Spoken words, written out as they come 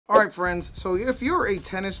Alright friends, so if you're a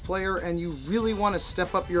tennis player and you really want to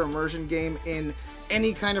step up your immersion game in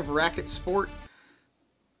any kind of racket sport,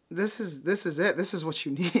 this is it. This is what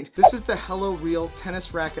you need. This is the HelloReal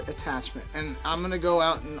Tennis Racket attachment, and I'm going to go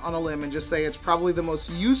out on a limb and just say it's probably the most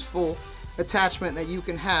useful attachment that you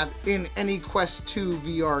can have in any Quest 2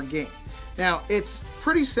 VR game. Now, it's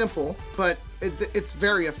pretty simple, but it's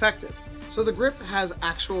very effective. So the grip has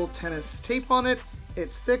actual tennis tape on it.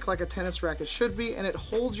 It's thick like a tennis racket should be, and it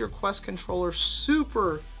holds your Quest controller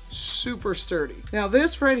super sturdy. Now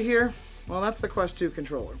this right here, well, that's the Quest 2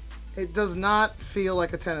 controller. It does not feel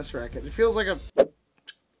like a tennis racket. It feels like a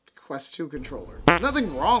Quest 2 controller.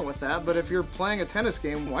 Nothing wrong with that, but if you're playing a tennis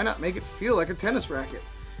game, why not make it feel like a tennis racket?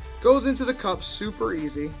 Goes into the cup super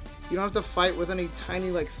easy. You don't have to fight with any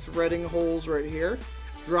tiny like threading holes right here.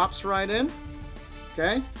 Drops right in,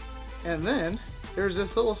 okay? And then there's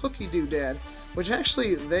this little hooky doodad, which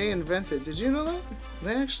actually they invented. Did you know that?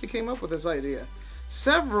 They actually came up with this idea.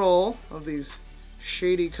 Several of these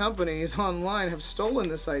shady companies online have stolen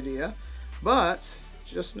this idea, but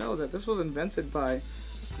just know that this was invented by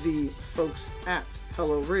the folks at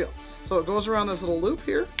HelloReal. So it goes around this little loop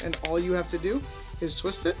here, and all you have to do is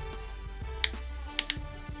twist it.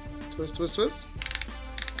 Twist, twist, twist.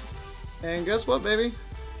 And guess what, baby?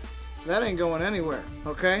 That ain't going anywhere,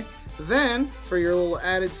 okay? Then, for your little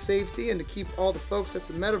added safety and to keep all the folks at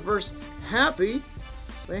the metaverse happy,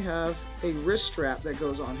 they have a wrist strap that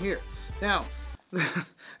goes on here. Now,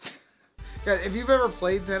 guys, if you've ever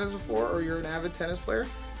played tennis before or you're an avid tennis player,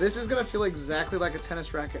 this is going to feel exactly like a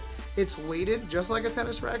tennis racket. It's weighted just like a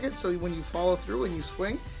tennis racket, so when you follow through and you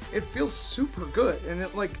swing, it feels super good. And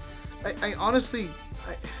it like, I honestly,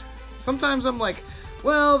 sometimes I'm like,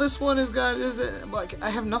 well, this one has got, like, I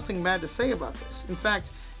have nothing bad to say about this. In fact,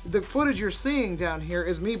 the footage you're seeing down here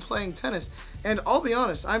is me playing tennis, and I'll be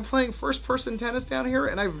honest, I'm playing first-person tennis down here,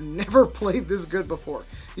 and I've never played this good before.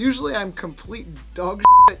 Usually I'm complete dog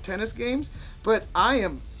shit at tennis games, but I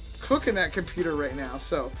am cooking that computer right now,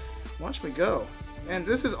 so watch me go. And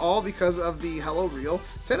this is all because of the HelloReal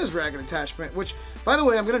Tennis Racket attachment, which, by the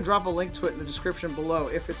way, I'm going to drop a link to it in the description below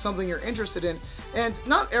if it's something you're interested in. And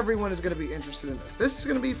not everyone is going to be interested in this. This is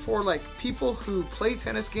going to be for like people who play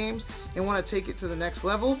tennis games and want to take it to the next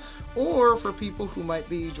level, or for people who might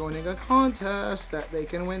be joining a contest that they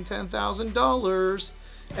can win $10,000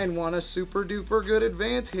 and want a super duper good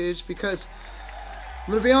advantage. Because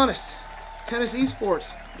I'm going to be honest, tennis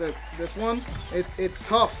esports, this one, it's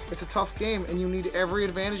tough. It's a tough game, and you need every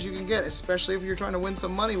advantage you can get, especially if you're trying to win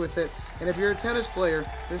some money with it. And if you're a tennis player,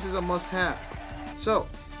 this is a must-have. So,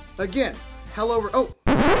 again, oh,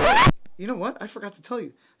 you know what? I forgot to tell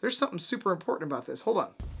you. There's something super important about this. Hold on.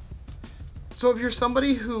 So if you're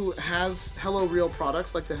somebody who has HelloReal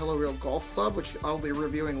products, like the HelloReal Golf Club, which I'll be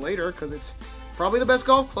reviewing later, because it's probably the best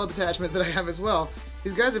golf club attachment that I have as well.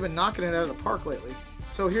 These guys have been knocking it out of the park lately.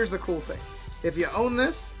 So here's the cool thing. If you own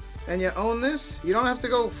this, and you own this, you don't have to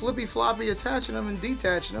go flippy floppy attaching them and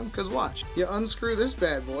detaching them, because watch. You unscrew this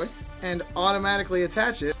bad boy and automatically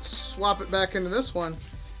attach it, swap it back into this one,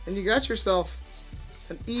 and you got yourself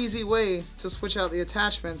an easy way to switch out the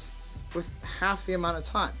attachments with half the amount of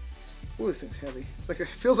time. Ooh, this thing's heavy. It's like, it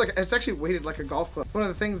feels like it's actually weighted like a golf club. It's one of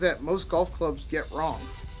the things that most golf clubs get wrong.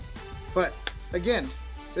 But again,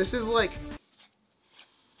 this is like,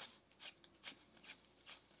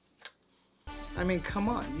 I mean, come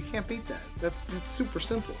on, you can't beat that. That's super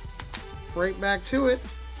simple. Right back to it.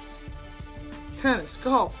 Tennis,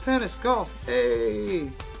 golf, hey!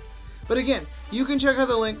 But again, you can check out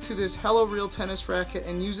the link to this HelloReal Tennis Racket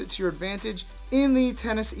and use it to your advantage in the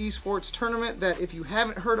tennis esports tournament that if you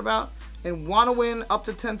haven't heard about and want to win up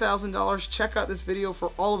to $10,000, check out this video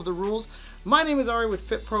for all of the rules. My name is Ari with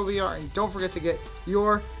FitProVR, and don't forget to get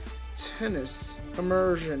your tennis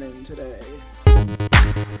immersion in today.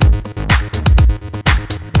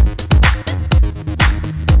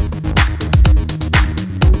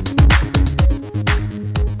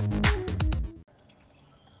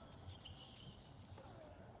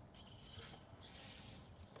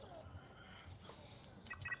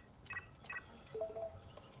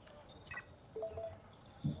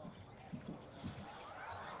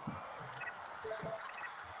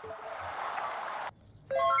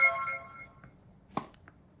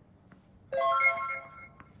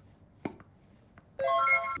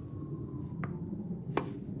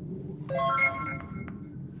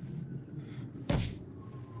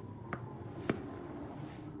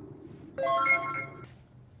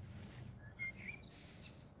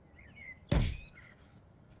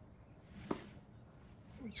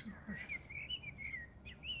 Too hard.